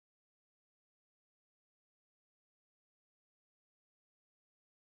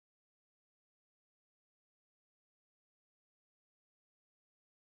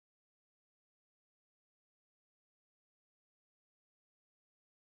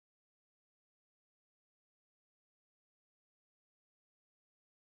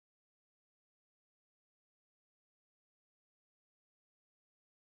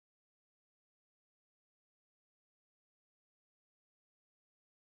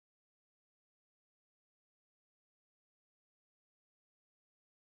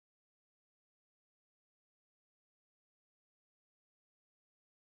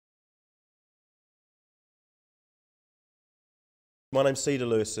My name's Cedar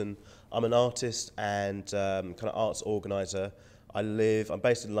Lewisohn. I'm an artist and kind of arts organiser. I'm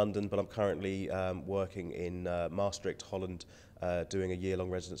based in London, but I'm currently working in Maastricht, Holland, doing a year-long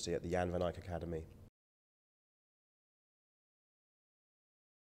residency at the Jan van Eyck Academy.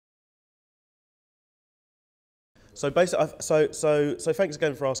 So basically, so thanks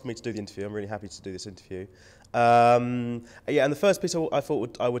again for asking me to do the interview. I'm really happy to do this interview. Yeah, and the first piece I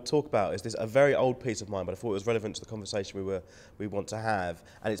thought I would talk about is a very old piece of mine, but I thought it was relevant to the conversation we want to have.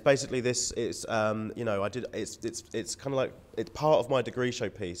 And it's basically this. It's you know, it's kind of like it's part of my degree show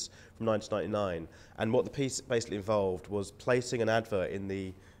piece from 1999. And what the piece basically involved was placing an advert in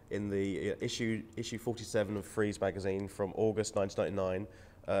the issue 47 of Frieze magazine from August 1999.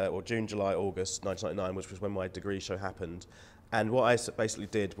 Or June, July, August 1999, which was when my degree show happened. And what I basically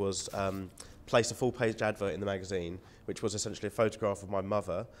did was place a full-page advert in the magazine, which was essentially a photograph of my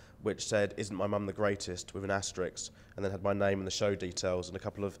mother, which said, "Isn't my mum the greatest?" with an asterisk, and then had my name and the show details, and a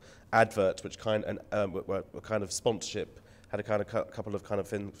couple of adverts, which were kind of sponsorship, had a kind of couple of kind of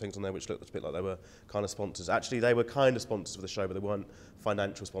things on there which looked a bit like they were kind of sponsors. Actually, they were kind of sponsors of the show, but they weren't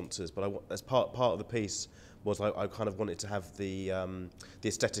financial sponsors. But as part of the piece was I kind of wanted to have the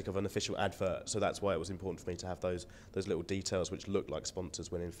aesthetic of an official advert, so that's why it was important for me to have those little details which looked like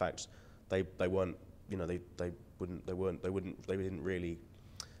sponsors when in fact they weren't. You know, they didn't really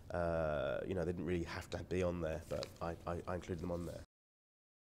you know, they didn't really have to be on there, but I included them on there.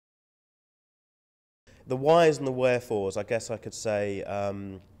 The whys and the wherefores, I guess I could say,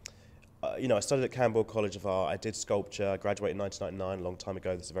 you know, I studied at Campbell College of Art, I did sculpture, I graduated in 1999, a long time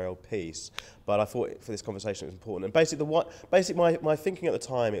ago, this is a very old piece, but I thought for this conversation it was important. And basically my thinking at the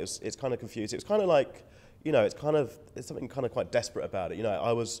time, it's kind of confused. It's kind of like, you know, it's something kind of quite desperate about it. You know,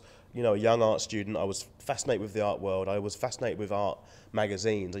 I was, you know, a young art student, I was fascinated with the art world, I was fascinated with art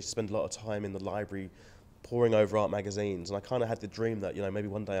magazines, I used to spend a lot of time in the library poring over art magazines, and I kind of had the dream that, you know, maybe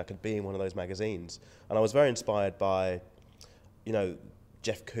one day I could be in one of those magazines. And I was very inspired by, you know,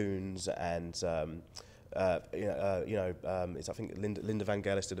 Jeff Koons and it's, I think Linda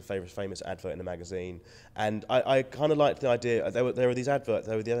Vangelis did a famous advert in the magazine, and I kind of liked the idea. There were these adverts.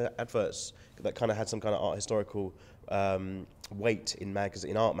 There were the adverts that kind of had some kind of art historical weight in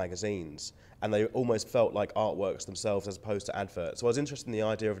art magazines, and they almost felt like artworks themselves as opposed to adverts. So I was interested in the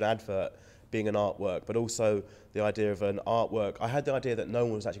idea of an advert being an artwork, but also the idea of an artwork. I had the idea that no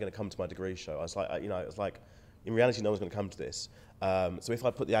one was actually going to come to my degree show. I was like, you know, it was like, in reality, no one's going to come to this. So if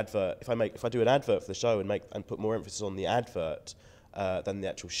I put the advert, if I do an advert for the show and put more emphasis on the advert than the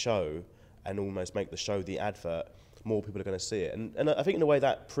actual show, and almost make the show the advert, more people are going to see it. And I think in a way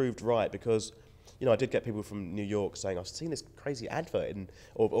that proved right, because, you know, I did get people from New York saying, "I've seen this crazy advert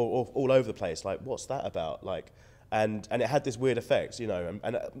or all over the place. Like, what's that about?" Like, and it had this weird effect, you know.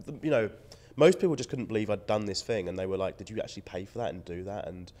 And you know, most people just couldn't believe I'd done this thing, and they were like, "Did you actually pay for that and do that?"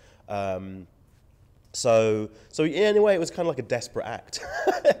 And So in a way, it was kind of like a desperate act.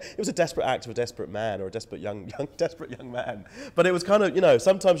 It was a desperate act of a desperate man, or a desperate young man. But it was kind of, you know,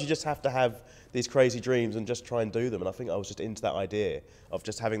 sometimes you just have to have these crazy dreams and just try and do them. And I think I was just into that idea of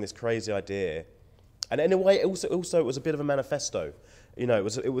just having this crazy idea. And in a way, it was a bit of a manifesto. You know,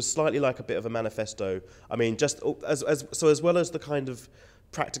 it was slightly like a bit of a manifesto. I mean, just as well as the kind of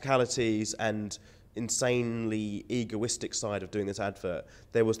practicalities and insanely egoistic side of doing this advert,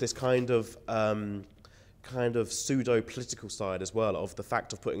 there was this kind of pseudo-political side as well, of the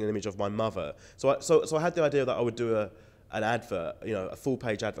fact of putting an image of my mother. So I had the idea that I would do an advert, you know, a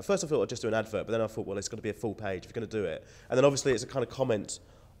full-page advert. First I thought I'd just do an advert, but then I thought, well, it's got to be a full page if you're going to do it. And then obviously it's a kind of comment,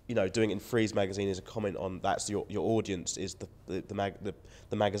 you know, doing it in Frieze magazine is a comment on that's your audience is the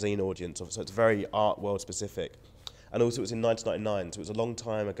magazine audience. So it's very art world specific. And also it was in 1999, so it was a long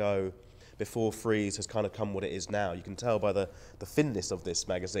time ago, before Frieze has kind of come what it is now. You can tell by the thinness of this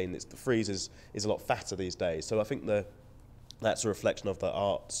magazine. The Frieze is a lot fatter these days. So I think that's a reflection of the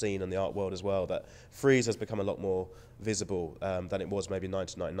art scene and the art world as well, that Frieze has become a lot more visible than it was maybe in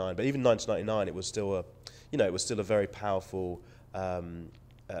 1999. But even 1999, it was still a very powerful,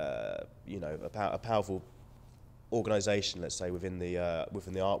 you know, a powerful organisation, let's say, within the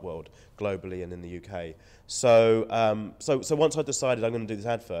art world globally and in the UK. So once I decided I'm going to do this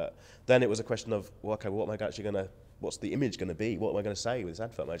advert, then it was a question of, well, okay, well, what's the image going to be? What am I going to say with this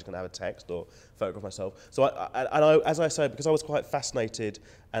advert? Am I just going to have a text or photograph myself? So as I said, because I was quite fascinated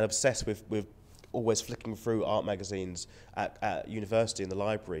and obsessed with always flicking through art magazines at university in the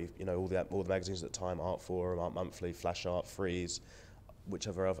library, you know, all the magazines at the time, Art Forum, Art Monthly, Flash Art, Frieze,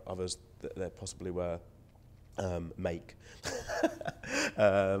 whichever others there possibly were. Make.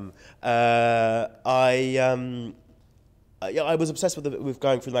 yeah, I was obsessed with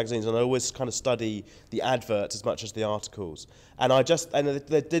going through the magazines, and I always kind of study the adverts as much as the articles. And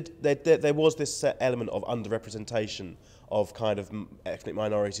there was this set element of underrepresentation of kind of ethnic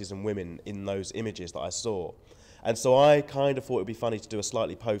minorities and women in those images that I saw. And so I kind of thought it would be funny to do a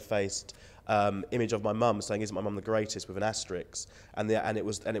slightly po-faced image of my mum saying, "Isn't my mum the greatest?" with an asterisk, and it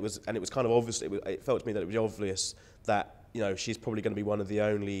was kind of obvious. It felt to me that it was obvious that, you know, she's probably going to be one of the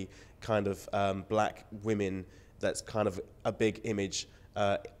only kind of black women that's kind of a big image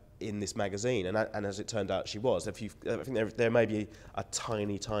in this magazine, and as it turned out, she was. I think there may be a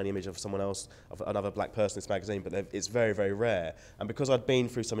tiny image of someone else, of another black person in this magazine, but it's very, very rare. And because I'd been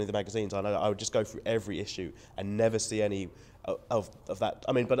through so many of the magazines, I know I would just go through every issue and never see any of that.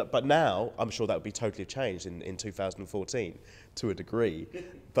 I mean, but now I'm sure that would be totally changed in 2014 to a degree.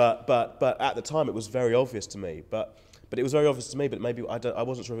 but at the time, it was very obvious to me. But it was very obvious to me. But maybe I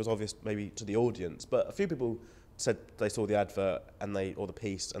wasn't sure it was obvious maybe to the audience. But a few people said they saw the advert or the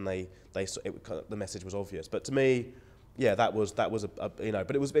piece, and the message was obvious. But to me, yeah, that was a you know.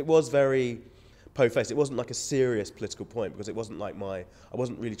 But it was very po-faced. It wasn't like a serious political point, because it wasn't like I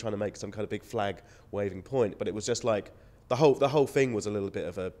wasn't really trying to make some kind of big flag waving point. But it was just like the whole thing was a little bit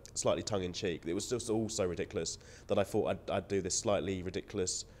of a slightly tongue in cheek. It was just all so ridiculous that I thought I'd do this slightly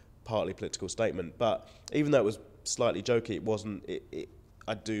ridiculous, partly political statement. But even though it was slightly jokey, it wasn't. It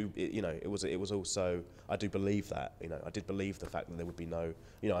was also, I do believe that, you know, I did believe the fact that there would be no,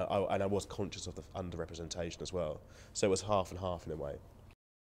 you know, and I was conscious of the underrepresentation as well. So it was half and half in a way.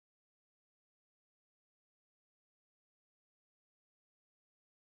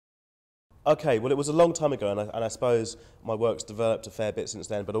 Okay, well, it was a long time ago, and I suppose my work's developed a fair bit since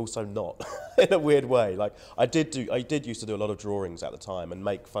then, but also not, in a weird way. Like, I did used to do a lot of drawings at the time and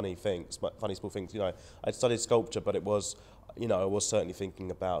make funny small things. You know, I studied sculpture, but it was, you know, I was certainly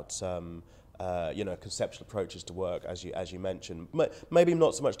thinking about, you know, conceptual approaches to work, as you mentioned. Maybe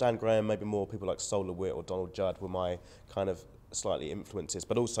not so much Dan Graham, maybe more people like Sol LeWitt or Donald Judd were my kind of slightly influences,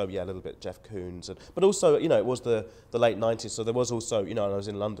 but also, yeah, a little bit Jeff Koons, but also, you know, it was the late 90s, so there was also, you know, and I was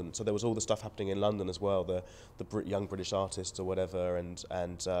in London, so there was all the stuff happening in London as well, the young British artists or whatever,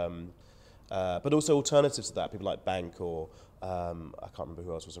 but also alternatives to that, people like Bank or I can't remember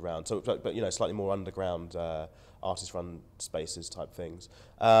who else was around. So, but you know, slightly more underground artist-run spaces type things.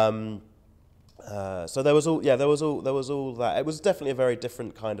 So there was all that. It was definitely a very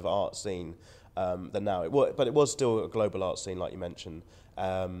different kind of art scene than now. But it was still a global art scene, like you mentioned.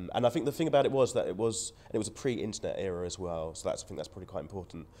 And I think the thing about it was that it was a pre-internet era as well. So I think that's probably quite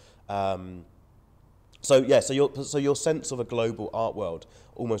important. So your sense of a global art world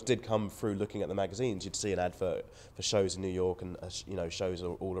almost did come through looking at the magazines. You'd see an advert for shows in New York and you know, shows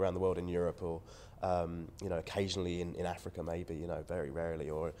all around the world in Europe, or you know, occasionally in Africa, maybe, you know, very rarely,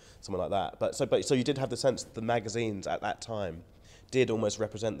 or something like that. But so you did have the sense that the magazines at that time did almost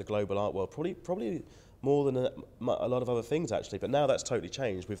represent the global art world, probably more than a lot of other things, actually. But now that's totally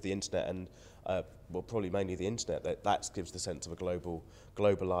changed with the internet, and well, probably mainly the internet. That gives the sense of a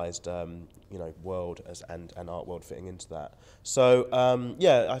globalized you know, world and art world fitting into that. So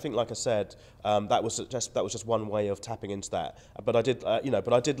yeah, I think, like I said, that was just one way of tapping into that. But I did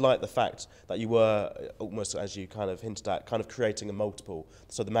like the fact that you were almost, as you kind of hinted at, kind of creating a multiple.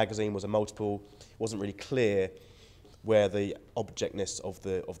 So the magazine was a multiple. It wasn't really clear where the objectness of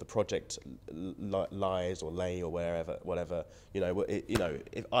the project lies or lay, or whatever. You know,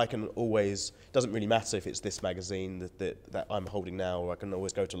 if I can always, it doesn't really matter if it's this magazine that I'm holding now, or I can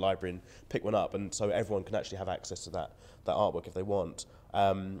always go to a library and pick one up, and so everyone can actually have access to that artwork if they want.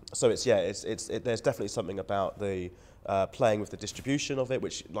 So there's definitely something about the playing with the distribution of it,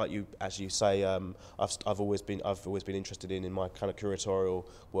 which, like as you say, I've always been interested in my kind of curatorial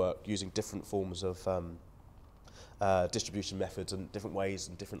work, using different forms of distribution methods and different ways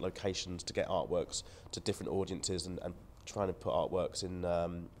and different locations to get artworks to different audiences, and trying to put artworks in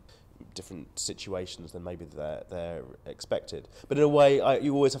different situations than maybe they're expected. But in a way,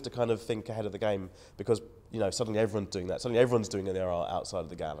 you always have to kind of think ahead of the game, because, you know, suddenly everyone's doing that. Suddenly everyone's doing their art outside of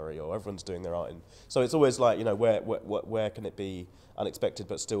the gallery, or everyone's doing their art in. So it's always like, you know, where can it be unexpected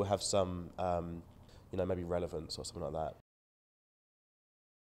but still have some, you know, maybe relevance or something like that.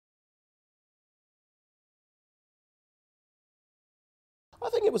 I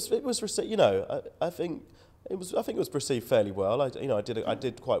think it was received. You know, I think it was perceived fairly well. I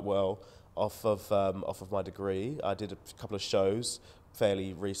did quite well off of my degree. I did a couple of shows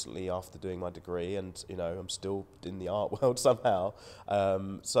fairly recently after doing my degree, and, you know, I'm still in the art world somehow.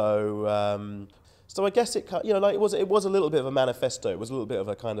 So I guess it, you know, like it was a little bit of a manifesto. It was a little bit of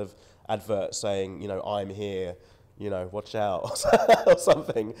a kind of advert saying, you know, I'm here. you know, watch out or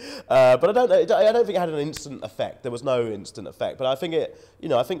something. But I don't know. I don't think it had an instant effect. There was no instant effect. But I think it, you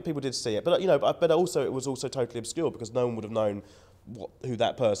know, I think people did see it. But you know, but also it was also totally obscure because no one would have known who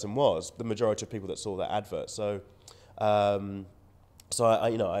that person was. The majority of people that saw that advert. So, I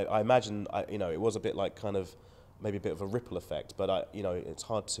you know, I imagine, you know, it was a bit like kind of maybe a bit of a ripple effect. But you know, it's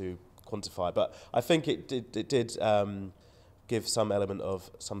hard to quantify. But I think it did give some element of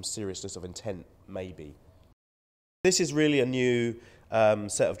some seriousness of intent, maybe. This is really a new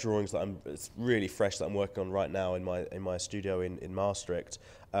set of drawings that it's really fresh that I'm working on right now in my studio in Maastricht.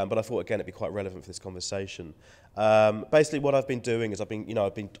 But I thought again it'd be quite relevant for this conversation. Basically, what I've been doing is I'm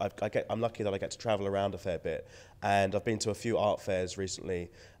lucky that I get to travel around a fair bit, and I've been to a few art fairs recently,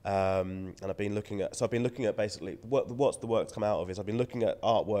 and I've been looking at basically what's the work that's come out of is I've been looking at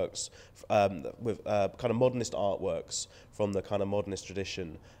artworks with kind of modernist artworks from the kind of modernist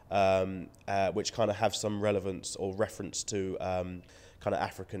tradition, which kind of have some relevance or reference to kind of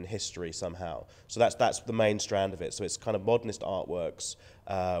African history somehow. So that's the main strand of it. So it's kind of modernist artworks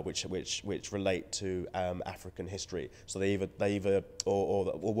which relate to African history. So they either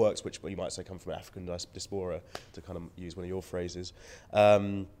or works which you might say come from African Diaspora, to kind of use one of your phrases.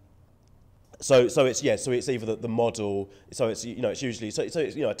 So it's either the model. So it's, you know, it's usually so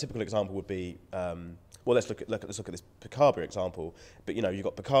it's, you know, a typical example would be well, let's look at this Picabia example. But you know, you've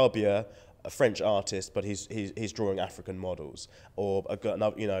got Picabia, a French artist, but he's drawing African models, or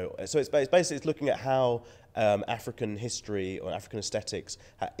you know. So it's basically looking at how African history or African aesthetics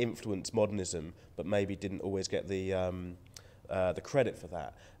influenced modernism, but maybe didn't always get the credit for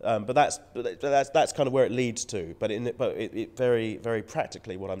that. But that's kind of where it leads to. But it very, very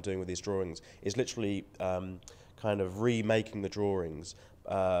practically, what I'm doing with these drawings is literally kind of remaking the drawings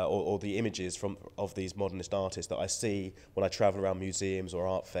or the images of these modernist artists that I see when I travel around museums or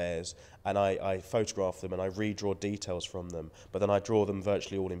art fairs, and I photograph them and I redraw details from them, but then I draw them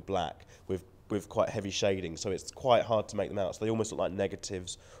virtually all in black with quite heavy shading, so it's quite hard to make them out. So they almost look like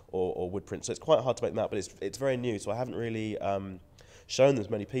negatives or wood prints, so it's quite hard to make them out, but it's very new, so I haven't really shown them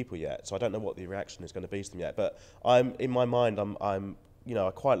to many people yet, so I don't know what the reaction is going to be to them yet. But in my mind, I'm you know,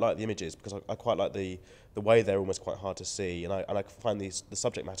 I quite like the images because I quite like the way they're almost quite hard to see, and I find the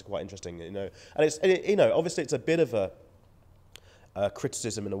subject matter quite interesting, you know. And you know, obviously it's a bit of a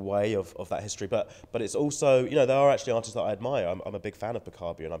criticism in a way of that history, but it's also, you know, there are actually artists that I admire. I'm a big fan of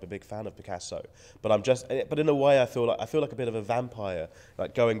Picabia and I'm a big fan of Picasso, but in a way I feel like a bit of a vampire,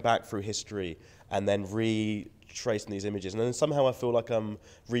 like going back through history and then retracing these images, and then somehow I feel like I'm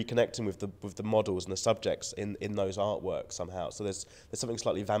reconnecting with the models and the subjects in those artworks somehow. So there's something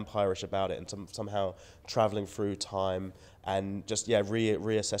slightly vampirish about it, and somehow traveling through time and just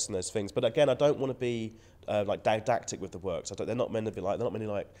reassessing those things. But again, I don't want to be like didactic with the works. They're not meant to be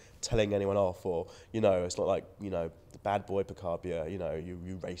like telling anyone off, or, you know, it's not like, you know, the bad boy Picabia, you know,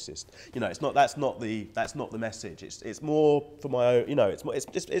 you racist. You know, it's not. That's not the message. It's more for my own. You know, it's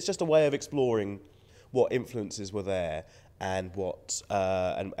just a way of exploring what influences were there, and what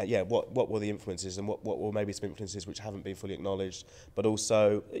were the influences, and what were maybe some influences which haven't been fully acknowledged, but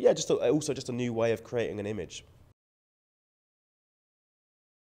also just a new way of creating an image.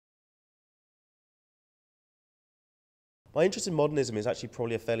 My interest in modernism is actually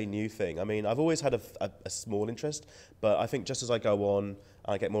probably a fairly new thing. I mean, I've always had a small interest, but I think just as I go on,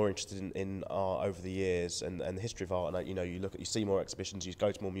 I get more interested in art over the years and the history of art. And you know, you see more exhibitions, you go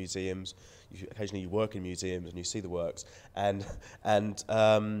to more museums, occasionally you work in museums and you see the works. And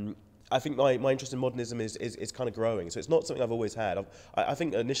I think my interest in modernism is kind of growing. So it's not something I've always had. I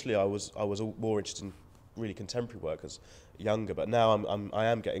think initially I was more interested in really contemporary work as younger, but now I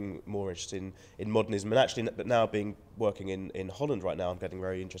am getting more interested in modernism, and actually, but now working in Holland right now, I'm getting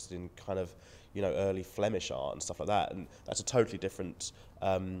very interested in kind of, you know, early Flemish art and stuff like that, and that's a totally different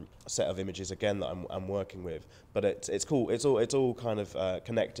set of images again that I'm working with. But it's cool. It's all kind of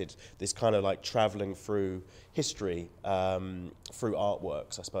connected. This kind of like traveling through history through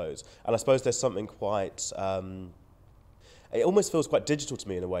artworks, I suppose, and I suppose there's something quite. It almost feels quite digital to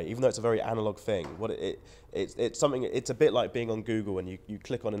me in a way, even though it's a very analog thing. It's something. It's a bit like being on Google and you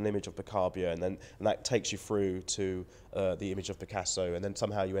click on an image of Picabia, and that takes you through to the image of Picasso, and then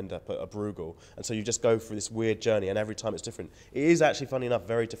somehow you end up at a Bruegel, and so you just go through this weird journey, and every time it's different. It is actually, funny enough,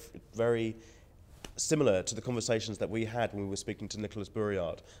 very similar to the conversations that we had when we were speaking to Nicholas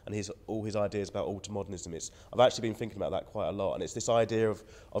Bourriard and all his ideas about ultramodernism. I've actually been thinking about that quite a lot, and it's this idea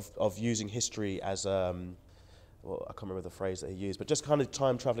of using history as well, I can't remember the phrase that he used, but just kind of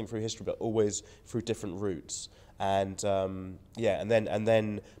time traveling through history, but always through different routes. And and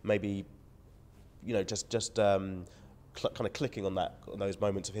then maybe, you know, just kind of clicking on those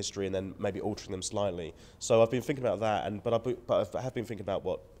moments of history and then maybe altering them slightly. So I've been thinking about that, but I have been thinking about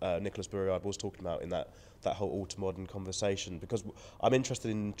what Nicholas Bouillard was talking about in that whole ultra-modern conversation, because I'm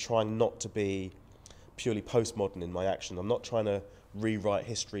interested in trying not to be purely postmodern in my action. I'm not trying to rewrite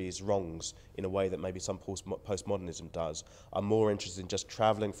history's wrongs in a way that maybe some postmodernism does. I'm more interested in just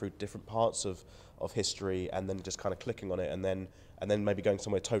travelling through different parts of history and then just kind of clicking on it and then maybe going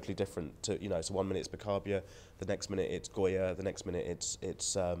somewhere totally different. To, you know, so 1 minute it's Bacabia, the next minute it's Goya, the next minute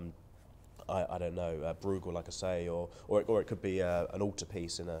it's I don't know, Bruegel, like I say, or it could be an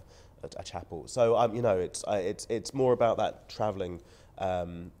altarpiece in a chapel. So you know, it's more about that travelling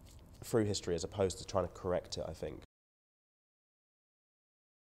through history as opposed to trying to correct it, I think.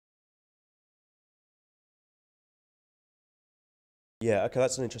 Yeah, okay,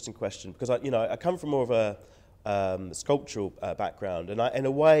 that's an interesting question, because I come from more of a sculptural background, and in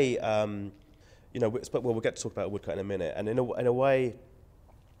a way, we'll get to talk about woodcut in a minute, and in a way,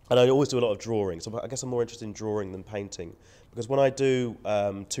 and I always do a lot of drawing, so I guess I'm more interested in drawing than painting, because when I do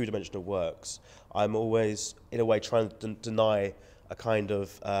two-dimensional works, I'm always, in a way, trying to deny a kind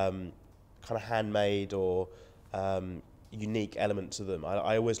of handmade or unique element to them.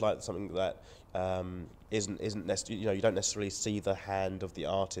 I always like something that isn't necessarily, you don't necessarily see the hand of the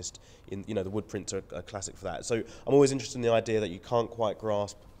artist in, the wood prints are a classic for that. So I'm always interested in the idea that you can't quite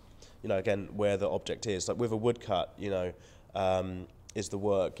grasp, again, where the object is. Like with a woodcut, is the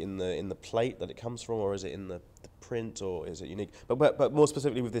work in the plate that it comes from, or is it in the print, or is it unique? But more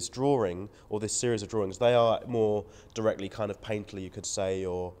specifically with this drawing, or this series of drawings, they are more directly kind of painterly, you could say,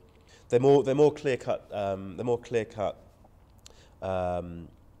 or they're more clear cut.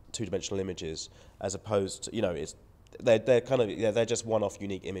 Two-dimensional images, as opposed to, they're kind of, they're just one-off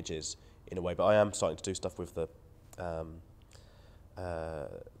unique images in a way. But I am starting to do stuff with the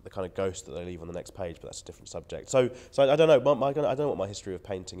kind of ghost that they leave on the next page, but that's a different subject. So I don't know. I don't know what my history of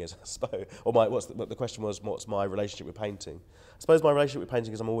painting is, I suppose. Or the question was, what's my relationship with painting? I suppose my relationship with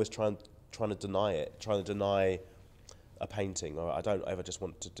painting is I'm always trying to deny it, trying to deny a painting, or I don't ever just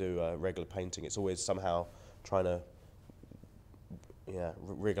want to do a regular painting. It's always somehow trying to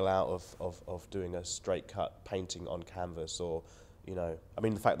wriggle out of doing a straight cut painting on canvas, or I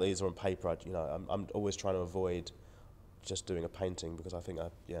mean, the fact that these are on paper, I'm always trying to avoid just doing a painting, because I think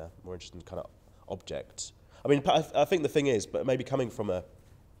I'm more interested in kind of objects. I mean, I think the thing is, but maybe coming from a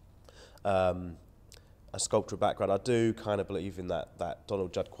sculptural background, I do kind of believe in that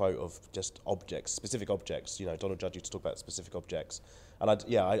Donald Judd quote of just objects, specific objects. Donald Judd used to talk about specific objects, and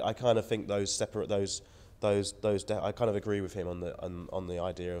I kind of think those I kind of agree with him on the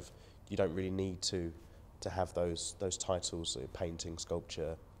idea of you don't really need to have those titles, painting,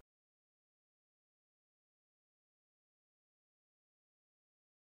 sculpture.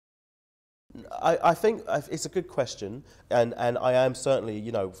 I think it's a good question, and I am certainly,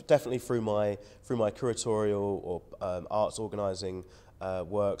 definitely through my curatorial or arts organising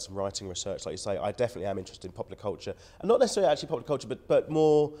works and writing research, like you say, I definitely am interested in popular culture, and not necessarily actually popular culture, but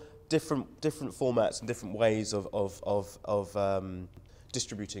more different formats and different ways of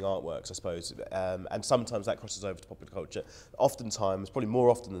distributing artworks, I suppose, and sometimes that crosses over to popular culture. Oftentimes, probably more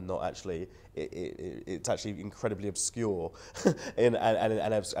often than not, actually, it's actually incredibly obscure, and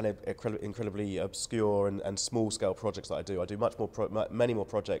incredibly obscure and small-scale projects that I do. I do many more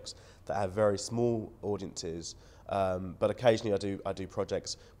projects that have very small audiences, but occasionally I do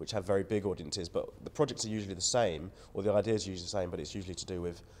projects which have very big audiences. But the projects are usually the same, or the ideas are usually the same, but it's usually to do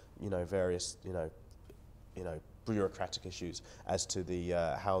with various bureaucratic issues as to the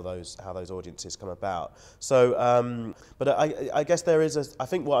how those audiences come about. So, but I guess there is I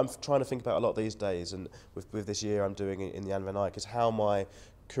think what I'm trying to think about a lot these days, and with this year I'm doing in the Anne van Eyck, is how my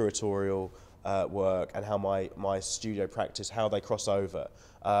curatorial work and how my studio practice, how they cross over.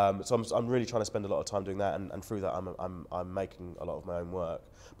 So I'm really trying to spend a lot of time doing that, and through that I'm making a lot of my own work.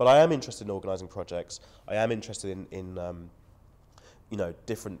 But I am interested in organising projects. I am interested in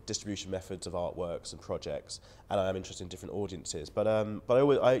different distribution methods of artworks and projects, and I am interested in different audiences. But I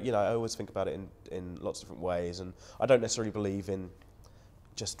always think about it in lots of different ways, and I don't necessarily believe in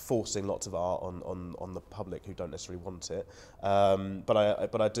just forcing lots of art on the public who don't necessarily want it.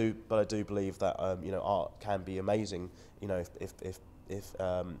 But I do believe that art can be amazing, if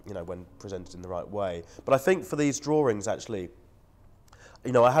when presented in the right way. But I think for these drawings, actually,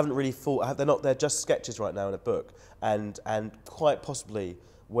 I haven't really thought. They're just sketches right now in a book, and quite possibly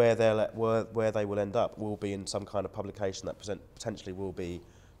where they will end up will be in some kind of publication that potentially will be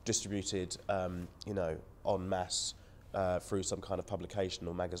distributed, en masse through some kind of publication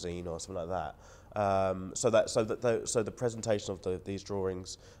or magazine or something like that. So the presentation of these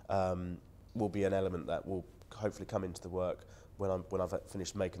drawings will be an element that will hopefully come into the work when I've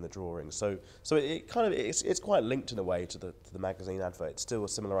finished making the drawings. So it kind of it's quite linked in a way to the magazine advert. It's still a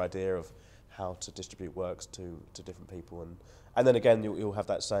similar idea of how to distribute works to different people, and then again you'll have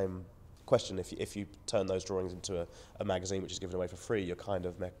that same question if you turn those drawings into a magazine which is given away for free. You're kind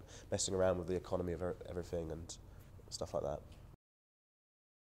of messing around with the economy of everything and stuff like that.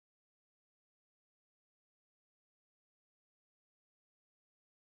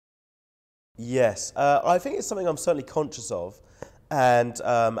 Yes, I think it's something I'm certainly conscious of, and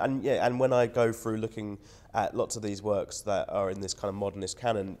yeah, and when I go through looking at lots of these works that are in this kind of modernist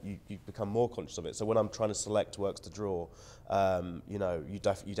canon, you become more conscious of it. So when I'm trying to select works to draw, you know, you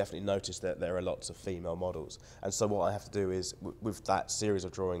definitely notice that there are lots of female models, and so what I have to do is with that series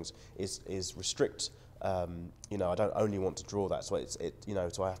of drawings is restrict. You know, I don't only want to draw that, so you know,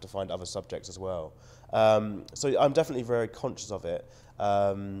 so I have to find other subjects as well. So I'm definitely very conscious of it.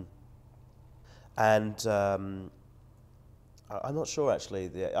 And I'm not sure actually.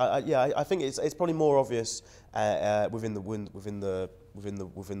 I think it's probably more obvious within the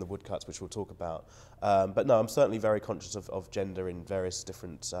woodcuts, which we'll talk about. But no, I'm certainly very conscious of gender in various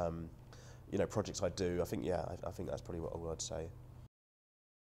different you know, projects I do. I think I think that's probably what I would say.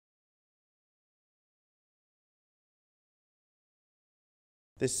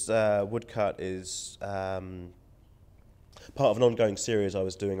 This woodcut is part of an ongoing series I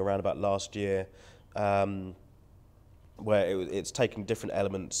was doing around about last year, where it's taking different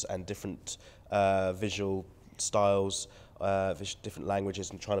elements and different visual styles, different languages,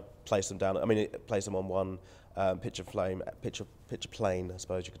 and trying to place them down. I mean, place them on one picture plane, I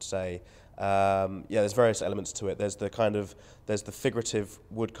suppose you could say. Yeah, there's various elements to it. There's the figurative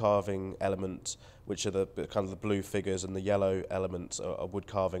wood carving element, which are the kind of the blue figures, and the yellow elements are wood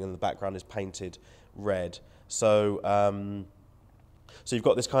carving, and the background is painted red. So so you've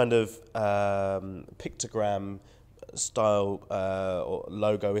got this kind of pictogram style or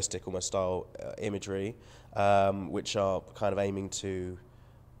logoistic almost style imagery, which are kind of aiming to,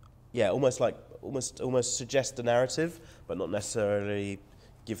 yeah, almost suggest the narrative, but not necessarily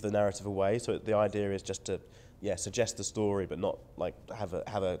give the narrative away. So the idea is just to, yeah, suggest the story, but not like have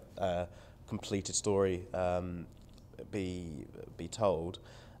a completed story be told.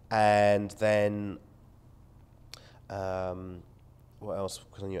 And then what else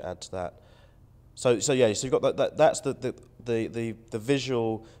can you add to that? So yeah, so you've got that's the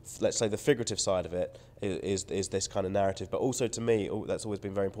visual, let's say the figurative side of it is this kind of narrative, but also to me that's always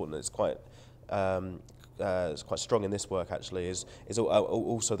been very important. It's quite strong in this work actually. Is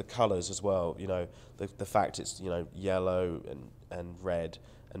also the colours as well. You know, the fact it's, you know, yellow and red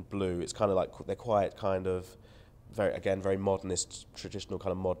and blue. It's kind of like they're quite kind of very modernist, traditional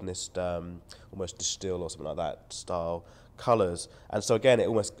kind of modernist, almost distill or something like that style colours. And so again,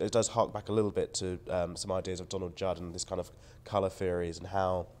 it does hark back a little bit to some ideas of Donald Judd and this kind of colour theories, and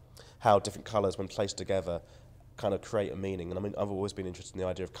how different colours when placed together kind of create a meaning. And I mean, I've always been interested in the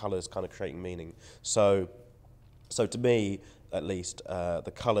idea of colours kind of creating meaning. So to me, at least,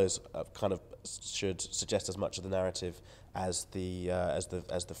 the colours kind of should suggest as much of the narrative as the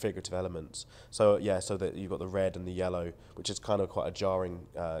figurative elements. So yeah, so that you've got the red and the yellow, which is kind of quite a jarring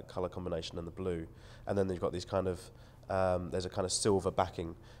colour combination, and the blue, and then you've got these kind of there's a kind of silver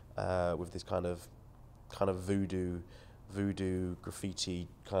backing with this kind of voodoo graffiti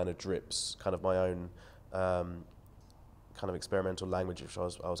kind of drips, kind of my own kind of experimental language, which I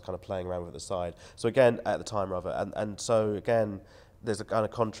was kind of playing around with at the side. So again, at the time rather, and so again, there's a kind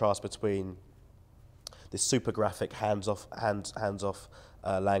of contrast between this super graphic hands off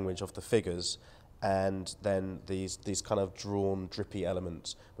language of the figures, and then these kind of drawn drippy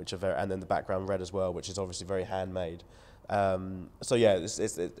elements, which are and then the background red as well, which is obviously very handmade. So yeah,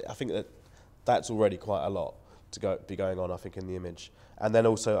 I think that's already quite a lot to be going on, I think, in the image. And then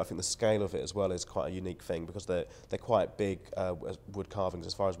also, I think the scale of it as well is quite a unique thing, because they're quite big wood carvings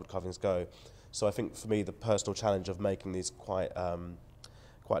as far as wood carvings go. So I think for me, the personal challenge of making these quite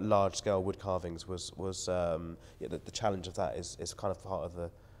large scale wood carvings was yeah, the challenge of that is kind of part of the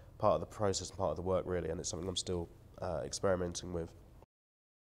process and part of the work really, and it's something I'm still experimenting with.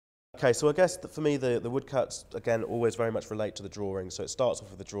 Okay, so I guess that for me the woodcuts again always very much relate to the drawing. So it starts off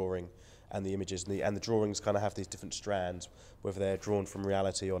with the drawing and the images, and the drawings kind of have these different strands, whether they're drawn from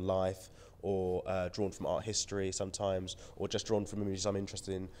reality or life, or drawn from art history sometimes, or just drawn from images I'm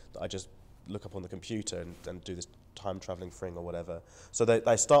interested in that I just look up on the computer and do this time travelling thing or whatever. So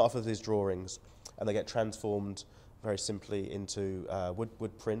they start off with these drawings, and they get transformed very simply into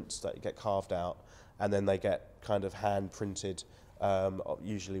wood prints that get carved out, and then they get kind of hand printed,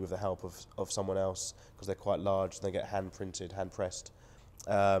 usually with the help of someone else, because they're quite large, and they get hand printed, hand pressed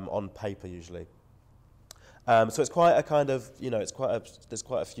on paper usually. So it's quite a kind of, you know, there's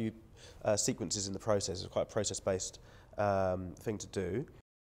quite a few sequences in the process. It's quite a process-based thing to do.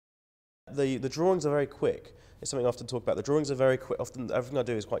 The drawings are very quick. It's something I often talk about. The drawings are very quick. Often everything I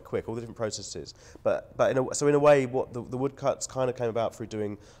do is quite quick, all the different processes. But in a way, what the woodcuts kind of came about through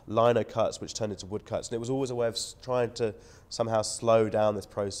doing lino cuts, which turned into woodcuts. And it was always a way of trying to somehow slow down this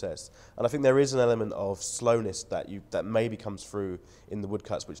process. And I think there is an element of slowness that maybe comes through in the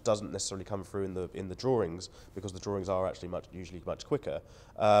woodcuts, which doesn't necessarily come through in the drawings, because the drawings are actually usually much quicker.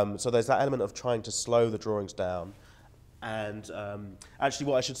 So there's that element of trying to slow the drawings down. And actually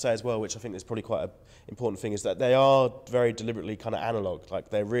what I should say as well, which I think is probably quite an important thing, is that they are very deliberately kind of analog. Like,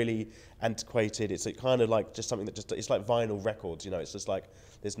 they're really antiquated. It's kind of like just something that it's like vinyl records, you know. It's just like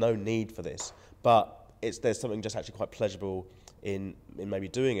there's no need for this. But there's something just actually quite pleasurable in maybe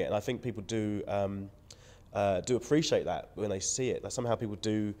doing it. And I think people do appreciate that when they see it. That somehow people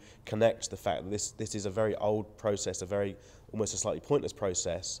do connect the fact that this is a very old process, almost a slightly pointless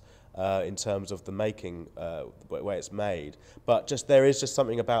process, in terms of the making, where it's made, but there is just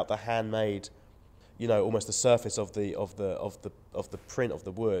something about the handmade, you know, almost the surface of the print of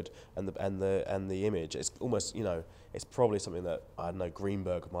the wood and the image. It's almost, you know, it's probably something that, I don't know,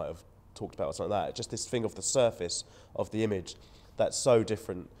 Greenberg might have talked about or something like that. Just this thing of the surface of the image that's so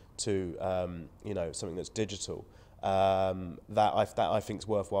different to you know, something that's digital, that I think is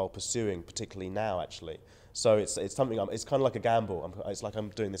worthwhile pursuing, particularly now, actually. So it's something. It's kind of like a gamble. It's like I'm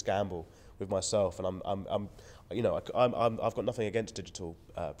doing this gamble with myself, and I'm you know, I've got nothing against digital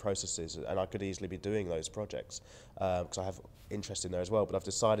processes, and I could easily be doing those projects because I have interest in there as well. But I've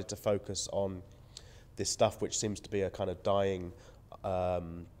decided to focus on this stuff, which seems to be a kind of dying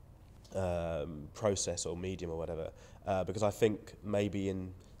process or medium or whatever, because I think maybe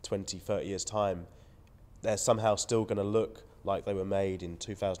in 20, 30 years' time, they're somehow still going to look like they were made in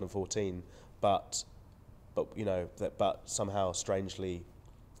 2014, but you know, but somehow strangely,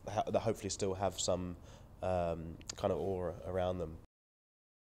 that hopefully still have some kind of aura around them.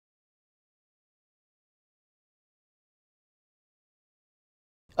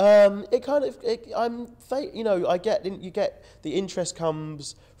 You know, you get the interest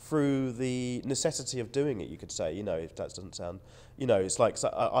comes through the necessity of doing it. You could say, you know, if that doesn't sound, you know, it's like, so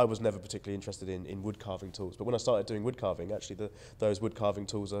I was never particularly interested in wood carving tools, but when I started doing wood carving, actually those wood carving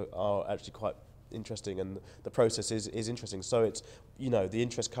tools are actually quite interesting, and the process is interesting. So it's, you know, the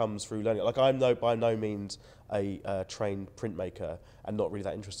interest comes through learning. Like, I'm by no means a trained printmaker, and not really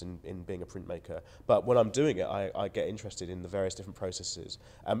that interested in being a printmaker. But when I'm doing it, I get interested in the various different processes,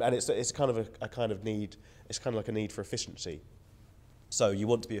 and it's kind of a kind of need. It's kind of like a need for efficiency. So you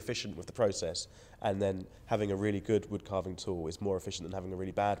want to be efficient with the process, and then having a really good wood carving tool is more efficient than having a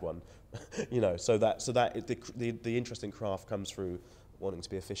really bad one. You know, so the interest in craft comes through wanting to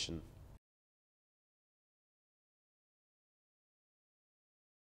be efficient.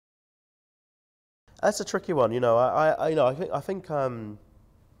 That's a tricky one, you know. I think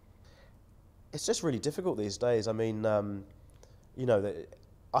it's just really difficult these days. I mean, you know,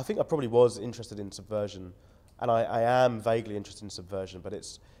 I think I probably was interested in subversion, and I am vaguely interested in subversion, but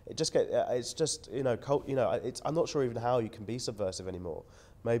it's just, you know, I'm not sure even how you can be subversive anymore.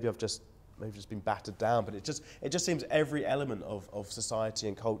 Maybe I've just been battered down, but it just seems every element of society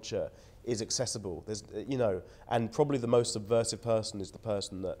and culture is accessible. There's, you know, and probably the most subversive person is the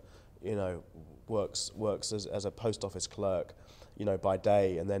person that, you know, works as a post office clerk, you know, by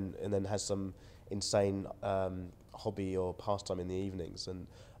day, and then has some insane hobby or pastime in the evenings, and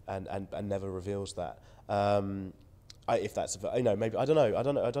never reveals that. If that's, you know, maybe I don't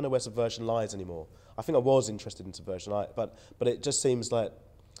know where subversion lies anymore. I think I was interested in subversion, but it just seems like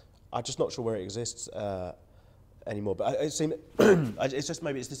I'm just not sure where it exists anymore. But it seems it's just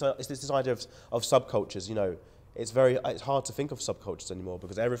maybe it's this idea of subcultures, you know. It's hard to think of subcultures anymore,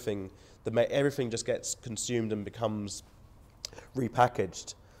 because everything just gets consumed and becomes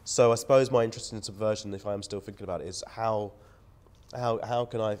repackaged. So I suppose my interest in subversion, if I am still thinking about it, is how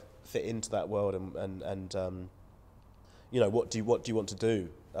can I fit into that world, and you know, what do you want to do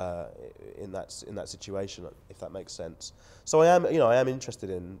in that situation, if that makes sense. So I am interested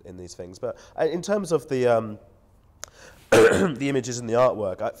in these things, but in terms of the the images and the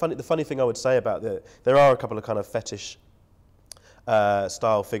artwork, the funny thing I would say about there are a couple of kind of fetish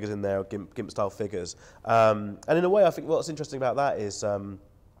style figures in there, or GIMP style figures, and in a way, I think what's interesting about that is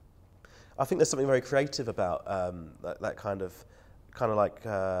I think there's something very creative about that kind of like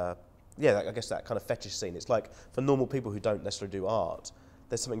yeah, I guess that kind of fetish scene. It's like, for normal people who don't necessarily do art,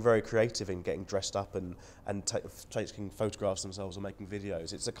 there's something very creative in getting dressed up and taking photographs themselves or making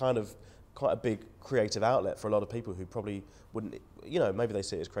videos. It's a kind of quite a big creative outlet for a lot of people who probably wouldn't, maybe they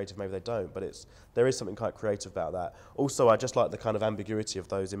see it as creative, maybe they don't, but there is something quite creative about that. Also, I just like the kind of ambiguity of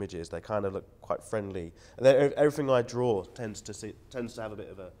those images. They kind of look quite friendly. And everything I draw tends to have a bit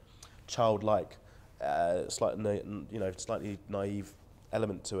of a childlike, slightly naive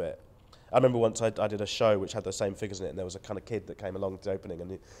element to it. I remember once I did a show which had the same figures in it, and there was a kind of kid that came along to the opening,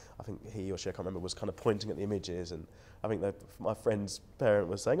 and I think he or she, I can't remember, was kind of pointing at the images, and I think my friend's parent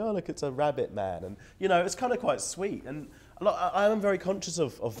was saying, "Oh, look, it's a rabbit man," and it's kind of quite sweet, and I am very conscious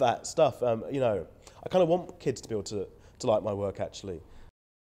of that stuff. I kind of want kids to be able to like my work, actually.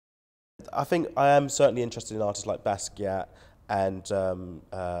 I think I am certainly interested in artists like Basquiat and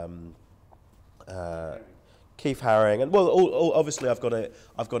Keith Haring, and obviously I've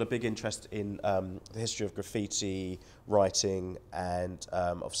got a big interest in the history of graffiti writing and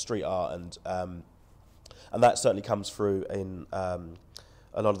of street art, and that certainly comes through in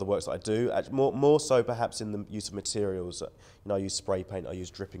a lot of the works that I do. More so perhaps in the use of materials. I use spray paint, I use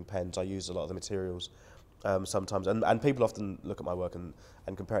dripping pens, I use a lot of the materials sometimes, and people often look at my work and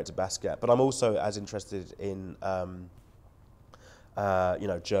compare it to Basquiat. But I'm also as interested in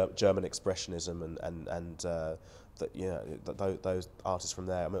German expressionism and those artists from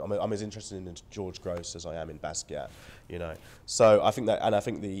there. I'm as interested in George Grosz as I am in Basquiat, So I think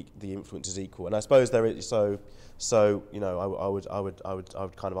the influence is equal, and I suppose there is I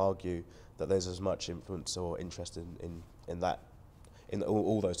would kind of argue that there's as much influence or interest in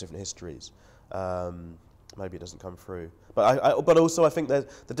all those different histories. Maybe it doesn't come through, but also I think there's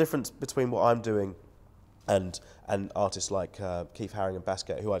the difference between what I'm doing and artists like Keith Haring and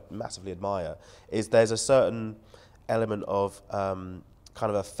Basquiat, who I massively admire, is there's a certain element of kind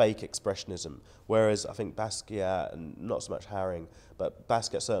of a fake expressionism, whereas I think Basquiat, and not so much Haring, but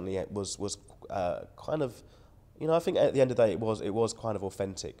Basquiat certainly was kind of, I think at the end of the day it was kind of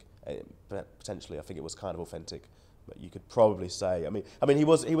authentic. Potentially, I think it was kind of authentic. But you could probably say, I mean, he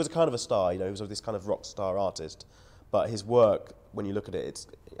was a kind of a star, he was this kind of rock star artist, but his work, when you look at it,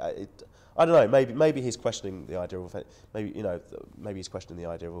 I don't know. Maybe he's questioning the idea of maybe he's questioning the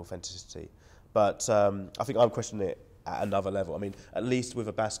idea of authenticity, but I think I'm questioning it at another level. I mean, at least with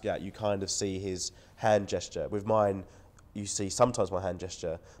a Basquiat, you kind of see his hand gesture. With mine, you see sometimes my hand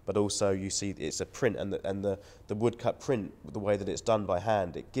gesture, but also you see it's a print, and the woodcut print, the way that it's done by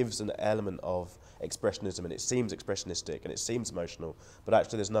hand, it gives an element of expressionism, and it seems expressionistic and it seems emotional, but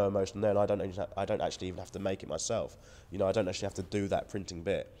actually there's no emotion there, and I don't actually even have to make it myself. I don't actually have to do that printing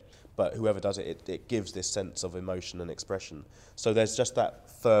bit. But whoever does it gives this sense of emotion and expression. So there's just that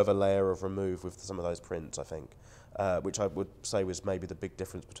further layer of remove with some of those prints, I think, which I would say was maybe the big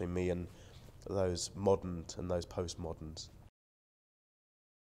difference between me and those modern and those postmoderns.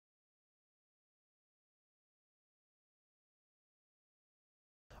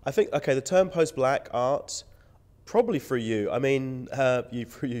 I think, okay, the term post-black art, probably through you. I mean,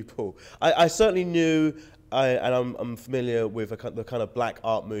 through you, Paul. I certainly knew, and I'm familiar with the kind of black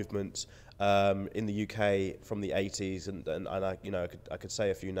art movement in the UK from the 80s, and I could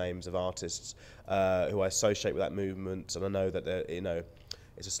say a few names of artists who I associate with that movement, and I know that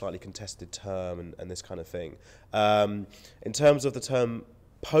it's a slightly contested term and this kind of thing. In terms of the term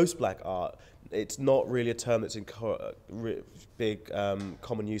post-black art, it's not really a term that's in big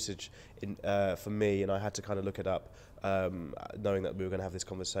common usage for me, and I had to kind of look it up, knowing that we were going to have this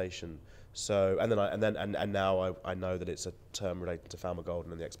conversation. So, and now I know that it's a term related to Falmouth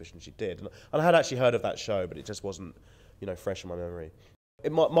Golden and the exhibition she did, and I had actually heard of that show, but it just wasn't, fresh in my memory.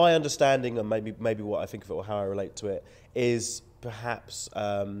 My understanding, and maybe what I think of it or how I relate to it, is perhaps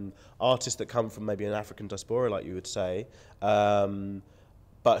artists that come from maybe an African diaspora, like you would say,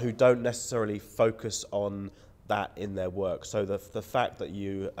 but who don't necessarily focus on that in their work. So the fact that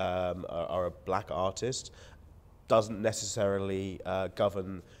you are a black artist doesn't necessarily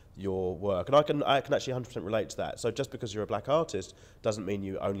govern your work, and I can actually 100% relate to that. So just because you're a black artist doesn't mean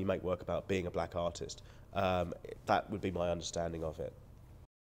you only make work about being a black artist. That would be my understanding of it.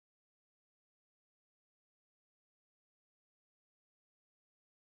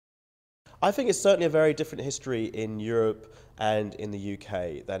 I think it's certainly a very different history in Europe and in the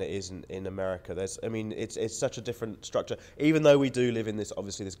UK than it is in America. It's such a different structure. Even though we do live in this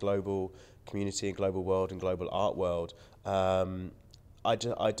global community and global world and global art world, I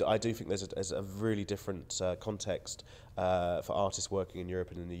do think there's a really different context for artists working in Europe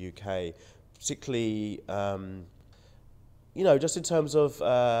and in the UK, particularly. Just in terms of,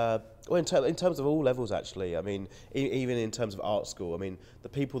 in terms of all levels, actually. I mean, even in terms of art school. I mean, the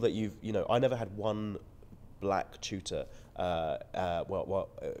people that I never had one black tutor,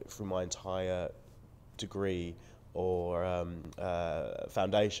 through my entire degree or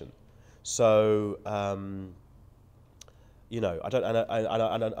foundation. So you know, I don't,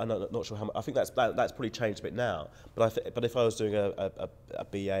 and I'm not sure how much. I think that's probably changed a bit now. But if I was doing a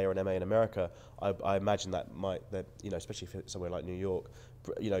BA or an MA in America, I imagine that you know, especially if it's somewhere like New York,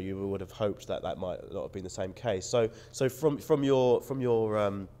 you know, you would have hoped that might not have been the same case. So from your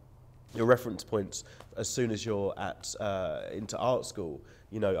reference points, as soon as you're into art school,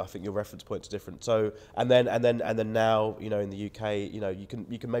 you know, I think your reference points are different. So and then now, you know, in the UK, you know, you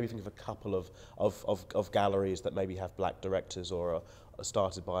can maybe think of a couple of galleries that maybe have black directors or are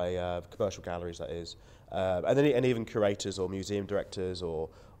started by commercial galleries, that is, and even curators or museum directors or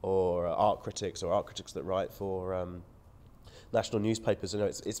art critics that write for national newspapers. You know,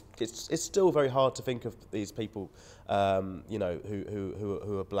 it's still very hard to think of these people, you know,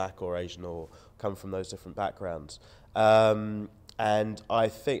 who are black or Asian or come from those different backgrounds. And I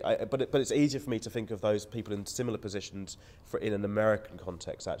think, but it's easier for me to think of those people in similar positions in an American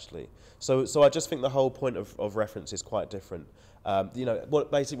context, actually. So I just think the whole point of reference is quite different. You know,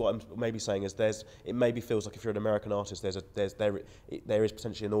 basically what I'm maybe saying is it maybe feels like if you're an American artist, there is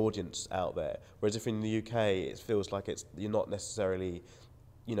potentially an audience out there. Whereas if in the UK, it feels like you're not necessarily,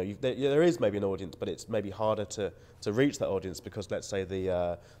 you know, there is maybe an audience, but it's maybe harder to reach that audience because, let's say,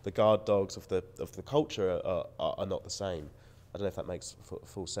 the guard dogs of the culture are not the same. I don't know if that makes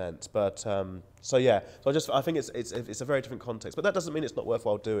full sense, but so yeah. So I think it's a very different context, but that doesn't mean it's not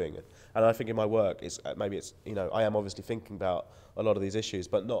worthwhile doing. And I think in my work, maybe it's, you know, I am obviously thinking about a lot of these issues,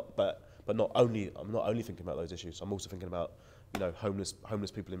 but not only I'm not only thinking about those issues. I'm also thinking about, you know,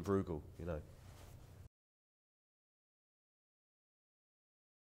 homeless people in Bruegel, you know.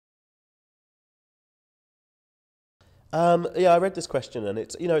 Yeah, I read this question, and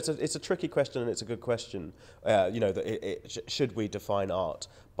it's, you know, it's a tricky question, and it's a good question. You know, that should we define art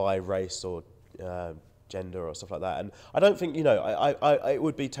by race or gender or stuff like that? And I don't think, you know, it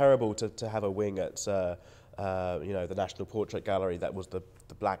would be terrible to have a wing at you know, the National Portrait Gallery that was the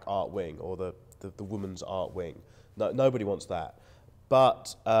black art wing or the woman's art wing. No, nobody wants that,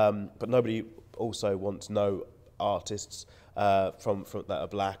 but nobody also wants no artists from that are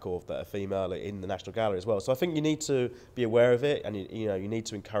black or that are female in the National Gallery as well. So I think you need to be aware of it, and you know, you need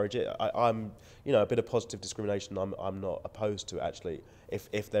to encourage it. I'm, you know, a bit of positive discrimination. I'm not opposed to, actually,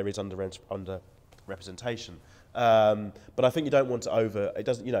 if there is under representation. But I think you don't want to it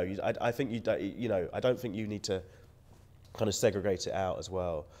doesn't, you know, I think you don't, you know, I don't think you need to kind of segregate it out as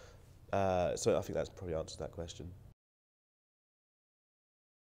well. So I think that's probably answered that question.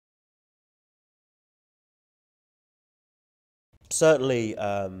 Certainly,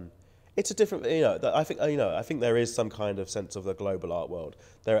 it's a different. You know, I think, you know, I think there is some kind of sense of the global art world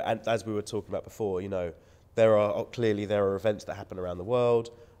there, and as we were talking about before, you know, there are events that happen around the world,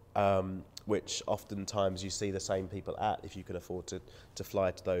 which oftentimes you see the same people at if you can afford to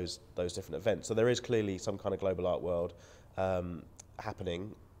fly to those different events. So there is clearly some kind of global art world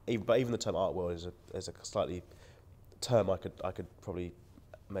happening. But even the term art world is a slightly term I could probably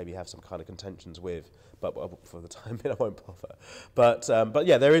maybe have some kind of contentions with, but for the time being I won't bother. But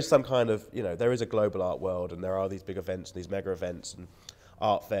yeah, there is some kind of, you know, there is a global art world, and there are these big events, these mega events, and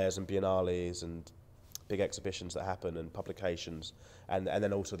art fairs and biennales and big exhibitions that happen and publications, and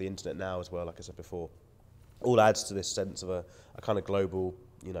then also the internet now as well, like I said before, all adds to this sense of a kind of global,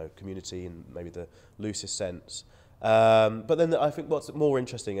 you know, community in maybe the loosest sense. But then I think what's more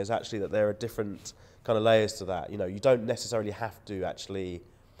interesting is actually that there are different kind of layers to that. You know, you don't necessarily have to actually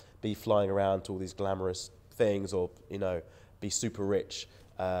be flying around to all these glamorous things or, you know, be super rich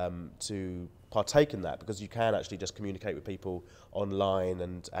to partake in that, because you can actually just communicate with people online,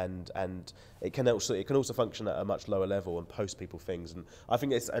 and it can also function at a much lower level and post people things. And I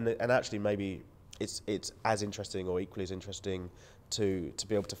think and actually maybe it's as interesting or equally as interesting to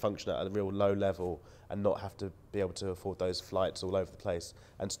be able to function at a real low level and not have to be able to afford those flights all over the place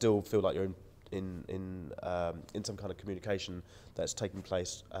and still feel like you're in some kind of communication that's taking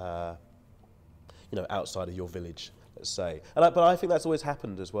place, you know, outside of your village, let's say. But I think that's always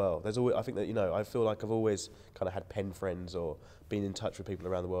happened as well. I think that, you know, I feel like I've always kind of had pen friends or been in touch with people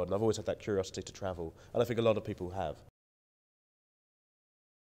around the world, and I've always had that curiosity to travel, and I think a lot of people have.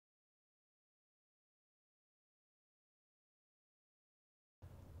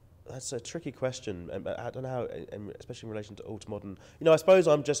 That's a tricky question, but I don't know how, especially in relation to ultramodern. You know, I suppose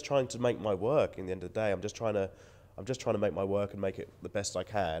I'm just trying to make my work. In the end of the day, I'm just trying to make my work and make it the best I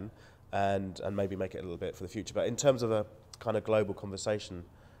can, and maybe make it a little bit for the future. But in terms of a kind of global conversation,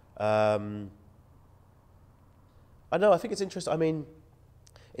 I know, I think it's interesting. I mean,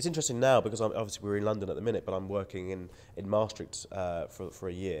 it's interesting now because obviously we're in London at the minute, but I'm working in Maastricht for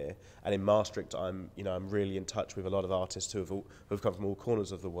a year, and in Maastricht I'm really in touch with a lot of artists who've come from all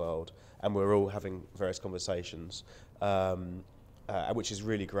corners of the world, and we're all having various conversations, which is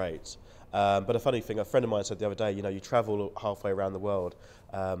really great. But a funny thing, a friend of mine said the other day, you travel halfway around the world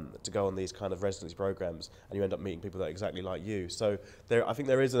to go on these kind of residency programs, and you end up meeting people that are exactly like you. So I think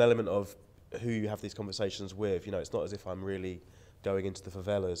there is an element of who you have these conversations with. It's not as if I'm really going into the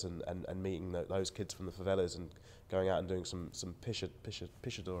favelas and meeting those kids from the favelas and going out and doing some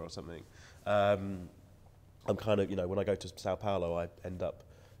pichador or something. I'm kind of, when I go to Sao Paulo, I end up,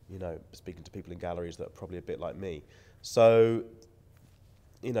 speaking to people in galleries that are probably a bit like me. So,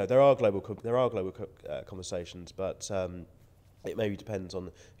 there are global conversations, but it maybe depends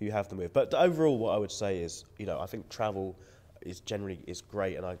on who you have them with. But overall, what I would say is, I think travel is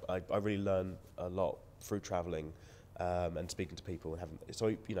great, and I really learn a lot through traveling and speaking to people, and having,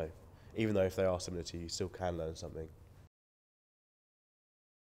 so even though if they are similar to you, you still can learn something.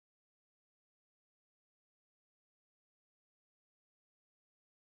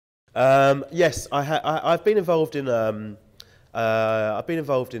 Yes, I've been involved in a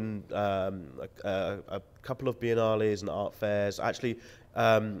couple of biennales and art fairs. Actually,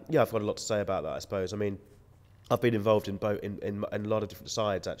 yeah, I've got a lot to say about that, I suppose. I mean, I've been involved in a lot of different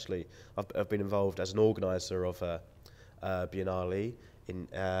sides. Actually, I've been involved as an organizer of a biennale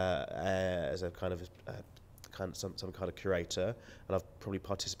as a kind of some kind of curator, and I've probably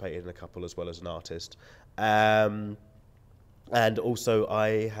participated in a couple as well as an artist. And also,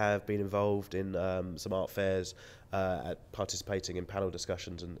 I have been involved in some art fairs, participating in panel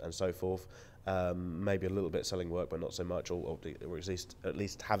discussions and so forth. Maybe a little bit selling work, but not so much, or at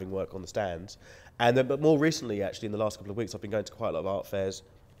least having work on the stands. And then, but more recently, actually, in the last couple of weeks, I've been going to quite a lot of art fairs,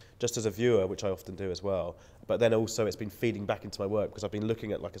 just as a viewer, which I often do as well. But then also, it's been feeding back into my work because I've been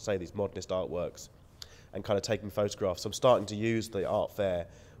looking at, like I say, these modernist artworks and kind of taking photographs. So I'm starting to use the art fair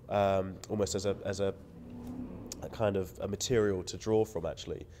almost as a kind of a material to draw from,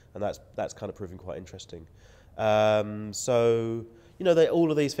 actually, and that's kind of proving quite interesting. So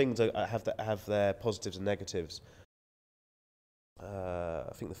all of these things have their positives and negatives.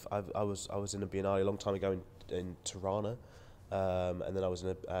 I think I was in a biennale a long time ago in Tirana, and then I was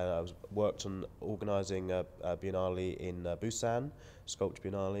worked on organising a biennale in Busan, sculpture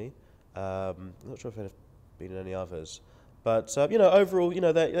biennale. I'm not sure if there have been any others. But overall,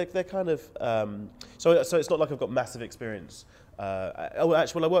 they're kind of so it's not like I've got massive experience. I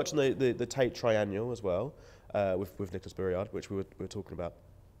worked on the Tate Triennial as well with Nicholas Burriard, which we were talking about.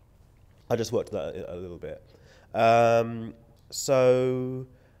 I just worked on that a little bit. So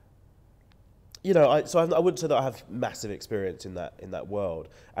I wouldn't say that I have massive experience in that world.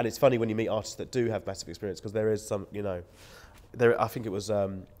 And it's funny when you meet artists that do have massive experience, because there is some, I think it was.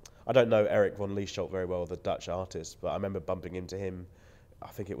 I don't know Eric von Liesholt very well, the Dutch artist, but I remember bumping into him. I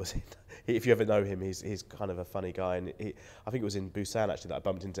think it was, if you ever know him, he's kind of a funny guy. And I think it was in Busan, actually, that I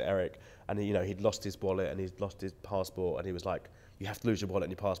bumped into Eric. And he'd lost his wallet and he'd lost his passport. And he was like, you have to lose your wallet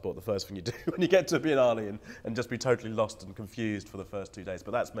and your passport the first thing you do when you get to a biennale, and just be totally lost and confused for the first 2 days.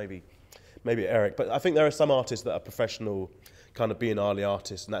 But that's maybe Eric. But I think there are some artists that are professional kind of biennale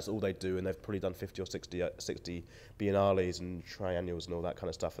artists, and that's all they do, and they've probably done 50 or 60 biennales and triennials and all that kind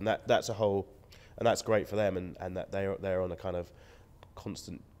of stuff, and that's a whole, and that's great for them, and that they're on a kind of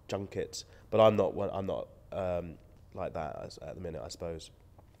constant junket. But I'm not like that at the minute, I suppose.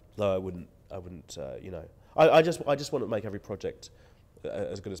 Though I wouldn't I just want to make every project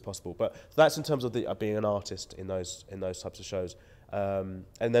as good as possible. But that's in terms of being an artist in those types of shows. And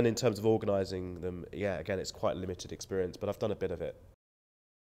then in terms of organising them, yeah, again, it's quite limited experience, but I've done a bit of it.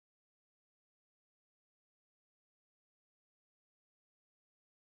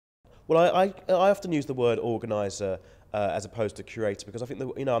 Well, I often use the word organiser as opposed to curator, because I think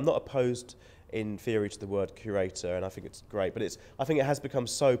I'm not opposed in theory to the word curator, and I think it's great, but I think it has become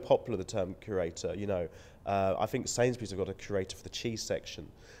so popular, the term curator. I think Sainsbury's have got a curator for the cheese section.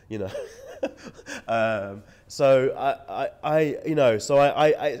 So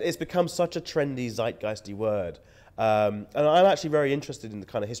it's become such a trendy, zeitgeisty word. And I'm actually very interested in the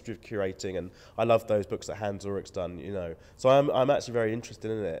kind of history of curating, and I love those books that Hans Ulrich's done. So I'm actually very interested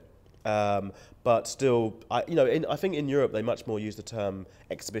in it. But still, I think in Europe they much more use the term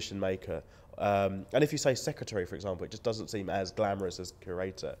exhibition maker. And if you say secretary, for example, it just doesn't seem as glamorous as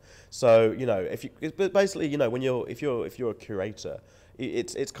curator. So if you're a curator,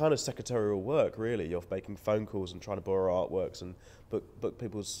 it's kind of secretarial work, really. You're making phone calls and trying to borrow artworks and book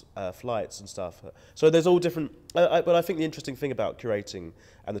people's flights and stuff. So there's all different. But I think the interesting thing about curating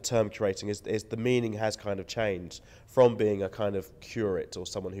and the term curating is the meaning has kind of changed from being a kind of curate or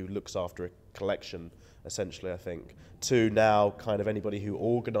someone who looks after a collection, essentially, I think, to now kind of anybody who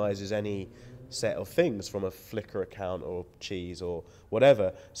organises any set of things from a Flickr account or cheese or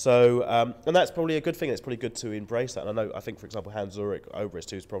whatever. So, and that's probably a good thing. It's probably good to embrace that. And I think, for example, Hans Ulrich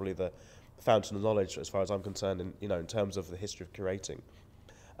Obrist, who's probably the fountain of knowledge, as far as I'm concerned, in terms of the history of curating.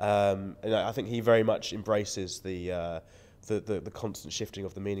 I think he very much embraces the constant shifting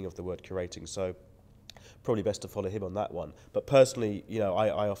of the meaning of the word curating. So, probably best to follow him on that one. But personally,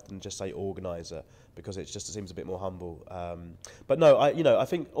 I often just say organizer because it just seems a bit more humble. But no, I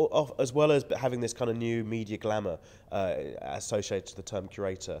think as well as having this kind of new media glamour associated to the term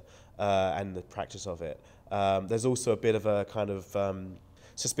curator and the practice of it, there's also a bit of a kind of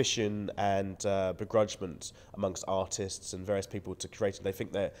suspicion and begrudgment amongst artists and various people to curating. They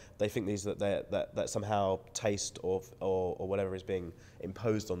think that somehow taste or whatever is being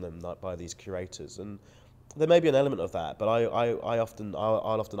imposed on them by these curators. And there may be an element of that, but I'll often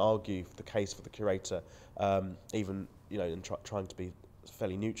argue the case for the curator, even in trying to be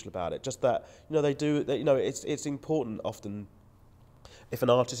fairly neutral about it. Just that it's important often if an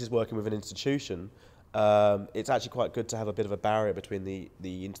artist is working with an institution. It's actually quite good to have a bit of a barrier between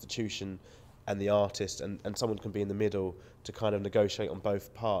the institution and the artist, and someone can be in the middle to kind of negotiate on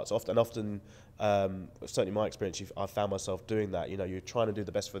both parts. Often, certainly in my experience, I've found myself doing that. You're trying to do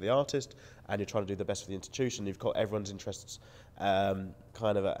the best for the artist, and you're trying to do the best for the institution. You've got everyone's interests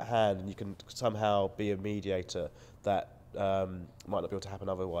kind of at hand, and you can somehow be a mediator that might not be able to happen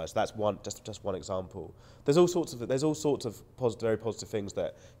otherwise. That's just one example. There's all sorts of very positive things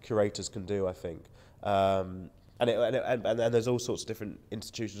that curators can do, I think. And there's all sorts of different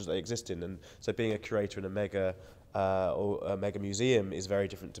institutions that they exist in, and so being a curator in a mega or a mega museum is very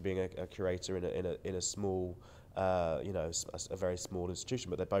different to being a curator in a small, a very small institution.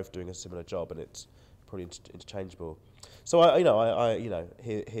 But they're both doing a similar job, and it's probably interchangeable. So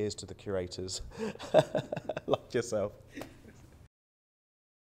here's to the curators, like yourself.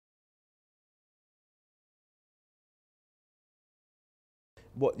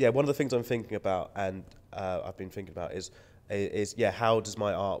 One of the things I'm thinking about, and I've been thinking about, is how does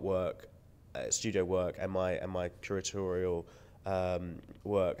my artwork, studio work, and my curatorial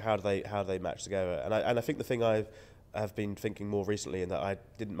work, how do they match together? And I think the thing have been thinking more recently, and that I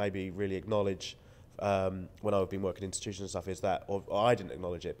didn't maybe really acknowledge when I've been working in institutions and stuff, is that, or I didn't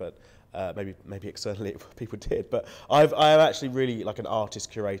acknowledge it, but maybe externally people did. But I am actually really like an artist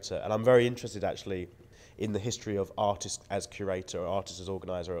curator, and I'm very interested actually in the history of artist as curator, or artist as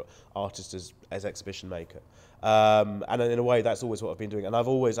organizer, or artist as exhibition maker. And in a way, that's always what I've been doing. And I've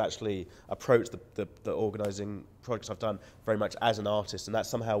always actually approached the organising projects I've done very much as an artist, and that's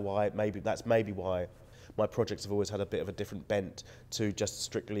somehow why maybe why my projects have always had a bit of a different bent to just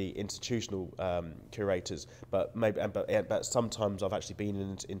strictly institutional curators. But sometimes I've actually been in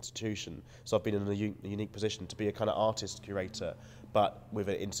an institution, so I've been in a unique position to be a kind of artist curator, but with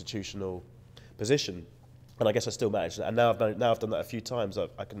an institutional position. And I guess I still manage, and now I've done that a few times. I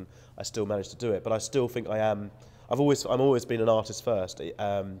still manage to do it, but I still think I'm always been an artist first.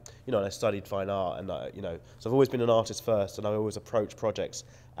 And I studied fine art, and so I've always been an artist first, and I always approach projects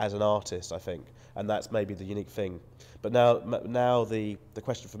as an artist, I think, and that's maybe the unique thing. But now the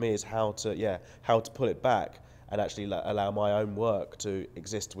question for me is how to pull it back and actually allow my own work to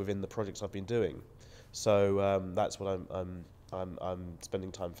exist within the projects I've been doing. So that's what I'm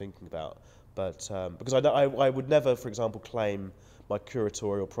spending time thinking about. But because I would never, for example, claim my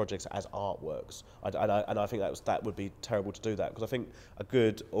curatorial projects as artworks, and I think that would be terrible to do that, because I think a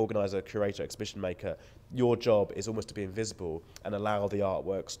good organizer, curator, exhibition maker, your job is almost to be invisible and allow the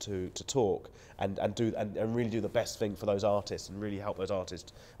artworks to talk and really do the best thing for those artists and really help those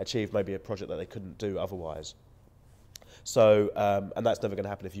artists achieve maybe a project that they couldn't do otherwise. So, and that's never going to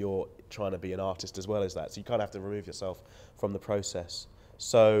happen if you're trying to be an artist as well as that. So you kind of have to remove yourself from the process.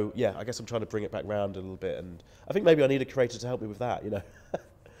 So yeah, I guess I'm trying to bring it back round a little bit, and I think maybe I need a curator to help me with that,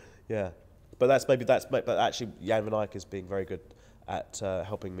 yeah. But actually Jan van Eyck is being very good at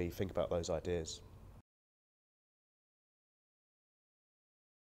helping me think about those ideas.